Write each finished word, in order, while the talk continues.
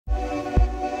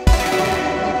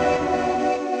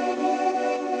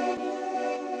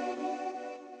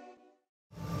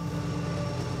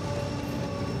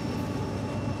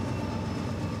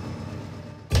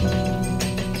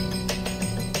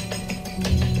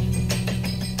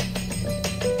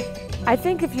I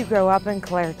think if you grow up in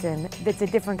Clairton, it's a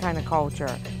different kind of culture.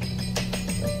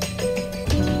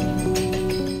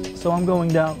 So I'm going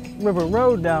down River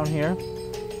Road down here,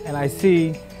 and I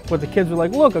see what the kids were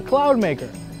like, look, a cloud maker.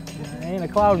 It ain't a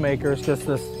cloud maker, it's just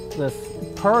this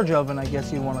purge oven, I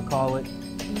guess you want to call it.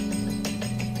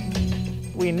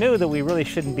 We knew that we really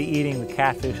shouldn't be eating the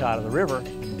catfish out of the river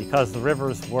because the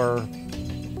rivers were,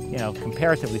 you know,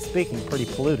 comparatively speaking, pretty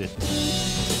polluted.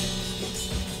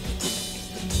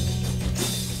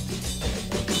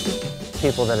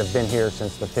 People that have been here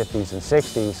since the 50s and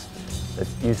 60s that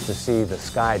used to see the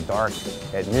sky dark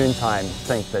at noontime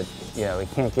think that, you know, it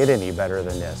can't get any better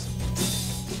than this.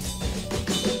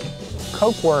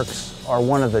 Coke works are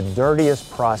one of the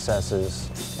dirtiest processes,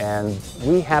 and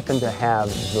we happen to have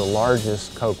the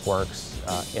largest coke works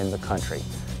in the country.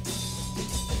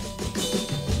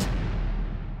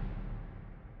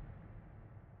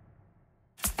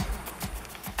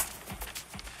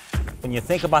 When you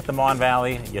think about the Mon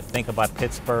Valley, you think about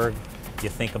Pittsburgh, you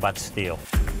think about steel.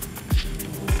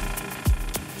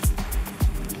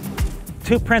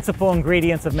 Two principal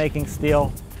ingredients of making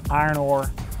steel: iron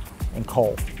ore and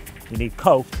coal. You need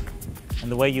coke,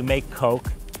 and the way you make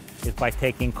coke is by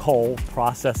taking coal,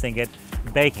 processing it,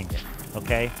 baking it,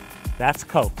 okay? That's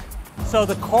coke. So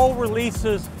the coal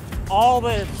releases all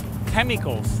the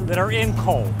chemicals that are in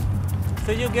coal.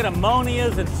 So you'll get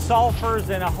ammonias and sulfurs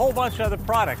and a whole bunch of other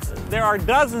products. There are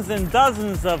dozens and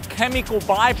dozens of chemical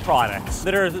byproducts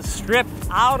that are stripped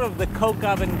out of the coke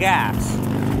oven gas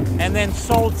and then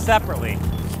sold separately.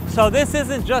 So this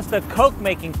isn't just a coke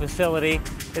making facility,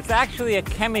 it's actually a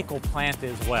chemical plant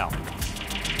as well.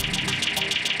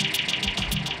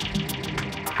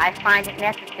 I find it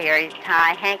necessary to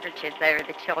tie handkerchiefs over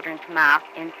the children's mouth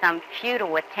in some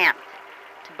futile attempt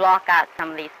to block out some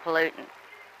of these pollutants.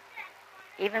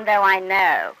 Even though I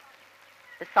know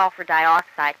the sulfur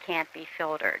dioxide can't be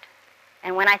filtered.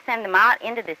 And when I send them out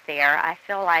into this air, I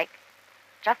feel like,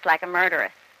 just like a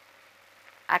murderess.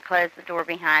 I close the door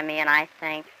behind me and I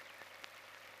think,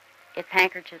 it's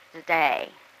handkerchiefs today.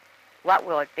 What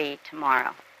will it be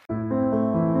tomorrow?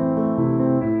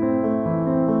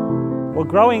 Well,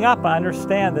 growing up, I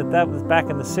understand that that was back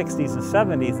in the 60s and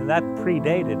 70s, and that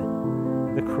predated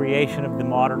the creation of the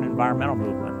modern environmental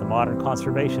movement, the modern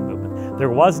conservation movement. There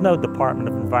was no Department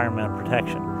of Environmental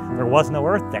Protection. There was no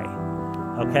Earth Day,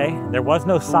 okay? There was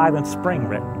no Silent Spring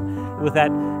written. With that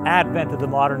advent of the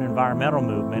modern environmental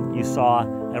movement, you saw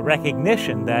a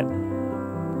recognition that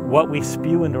what we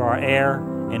spew into our air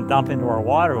and dump into our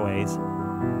waterways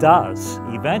does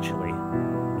eventually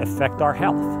affect our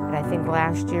health. And I think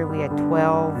last year we had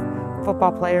 12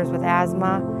 football players with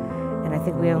asthma, and I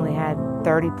think we only had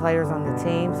 30 players on the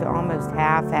team, so almost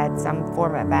half had some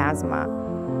form of asthma.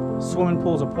 Swimming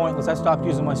pools are pointless. I stopped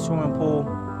using my swimming pool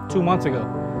 2 months ago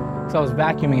because I was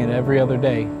vacuuming it every other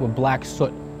day with black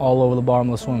soot all over the bottom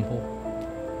of the swimming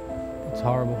pool. It's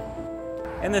horrible.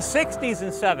 In the 60s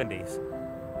and 70s,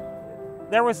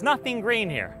 there was nothing green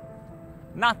here.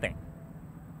 Nothing.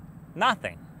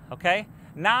 Nothing, okay?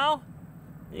 Now,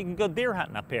 you can go deer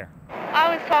hunting up here.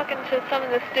 I was talking to some of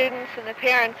the students and the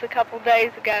parents a couple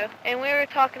days ago, and we were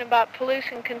talking about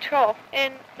pollution control.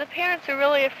 And the parents are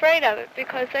really afraid of it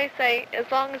because they say as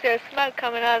long as there's smoke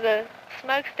coming out of the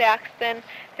smokestacks, then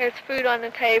there's food on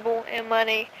the table and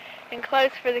money and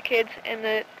clothes for the kids, and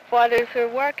the fathers are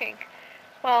working.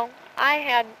 Well, I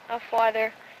had a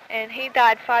father, and he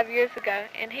died 5 years ago,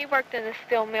 and he worked in a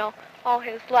steel mill all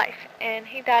his life, and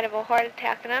he died of a heart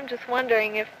attack, and I'm just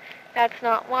wondering if that's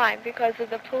not why, because of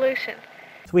the pollution.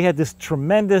 So we had this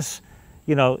tremendous,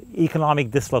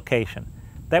 economic dislocation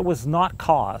that was not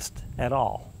caused at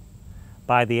all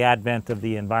by the advent of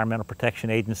the Environmental Protection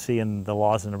Agency and the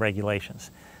laws and the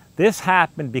regulations. This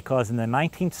happened because in the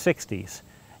 1960s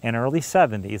and early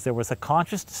 70s, there was a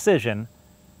conscious decision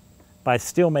by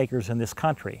steelmakers in this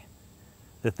country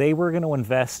that they were going to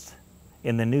invest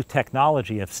in the new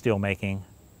technology of steelmaking,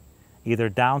 either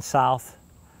down south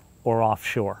or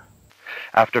offshore.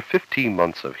 After 15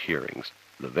 months of hearings,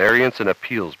 the Variance and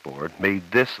Appeals Board made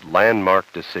this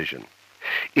landmark decision.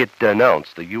 It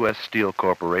denounced the U.S. Steel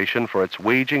Corporation for its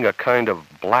waging a kind of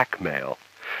blackmail,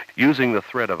 using the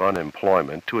threat of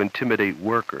unemployment to intimidate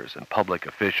workers and public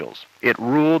officials. It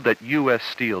ruled that U.S.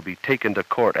 Steel be taken to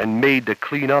court and made to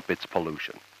clean up its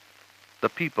pollution. The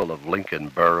people of Lincoln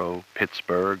Borough,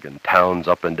 Pittsburgh, and towns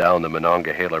up and down the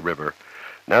Monongahela River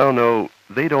now know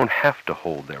they don't have to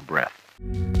hold their breath.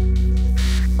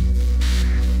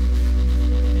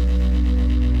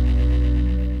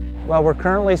 Well, we're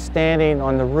currently standing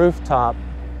on the rooftop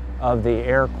of the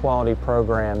Air Quality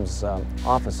Program's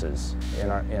offices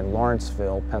in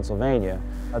Lawrenceville, Pennsylvania,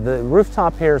 The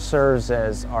rooftop here serves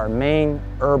as our main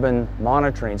urban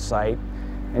monitoring site,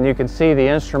 and you can see the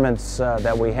instruments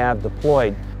that we have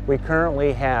deployed. We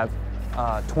currently have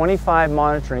 25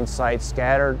 monitoring sites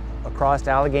scattered across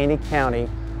Allegheny County,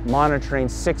 monitoring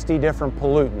 60 different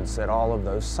pollutants at all of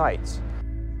those sites.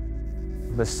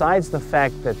 Besides the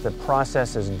fact that the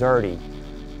process is dirty,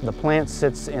 the plant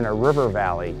sits in a river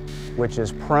valley which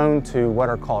is prone to what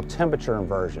are called temperature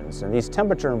inversions, and these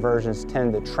temperature inversions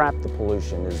tend to trap the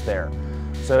pollution is there.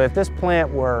 So if this plant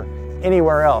were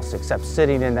anywhere else except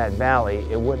sitting in that valley,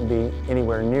 it wouldn't be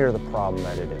anywhere near the problem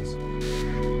that it is.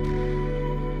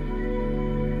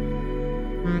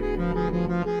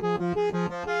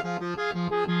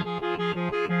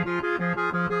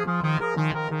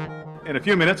 In a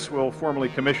few minutes, we'll formally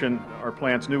commission our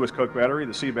plant's newest coke battery,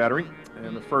 the C battery,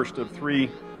 and the first of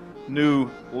 3 new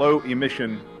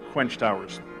low-emission quench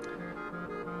towers.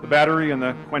 The battery and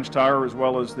the quench tower, as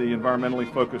well as the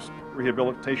environmentally focused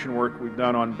rehabilitation work we've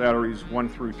done on batteries 1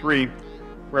 through 3,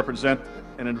 represent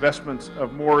an investment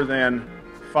of more than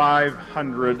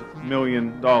 $500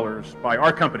 million by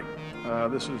our company.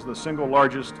 This is the single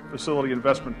largest facility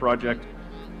investment project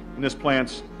in this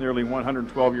plant's nearly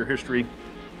 112-year history,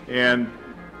 and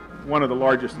one of the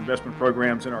largest investment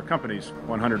programs in our company's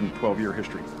 112-year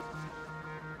history.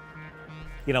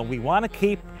 You know, we want to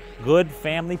keep good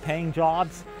family-paying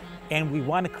jobs, and we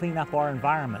want to clean up our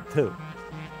environment too,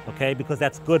 okay? Because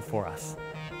that's good for us.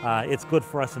 It's good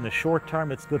for us in the short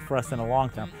term, it's good for us in the long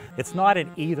term. It's not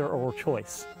an either-or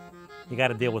choice. You got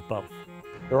to deal with both.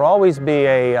 There will always be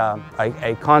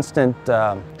a constant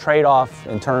trade-off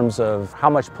in terms of how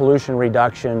much pollution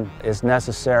reduction is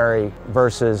necessary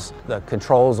versus the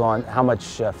controls on how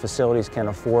much facilities can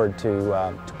afford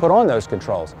to put on those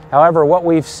controls. However, what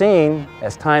we've seen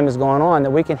as time has gone on,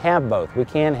 that we can have both. We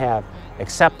can have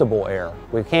acceptable air.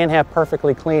 We can't have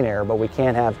perfectly clean air, but we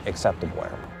can have acceptable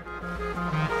air.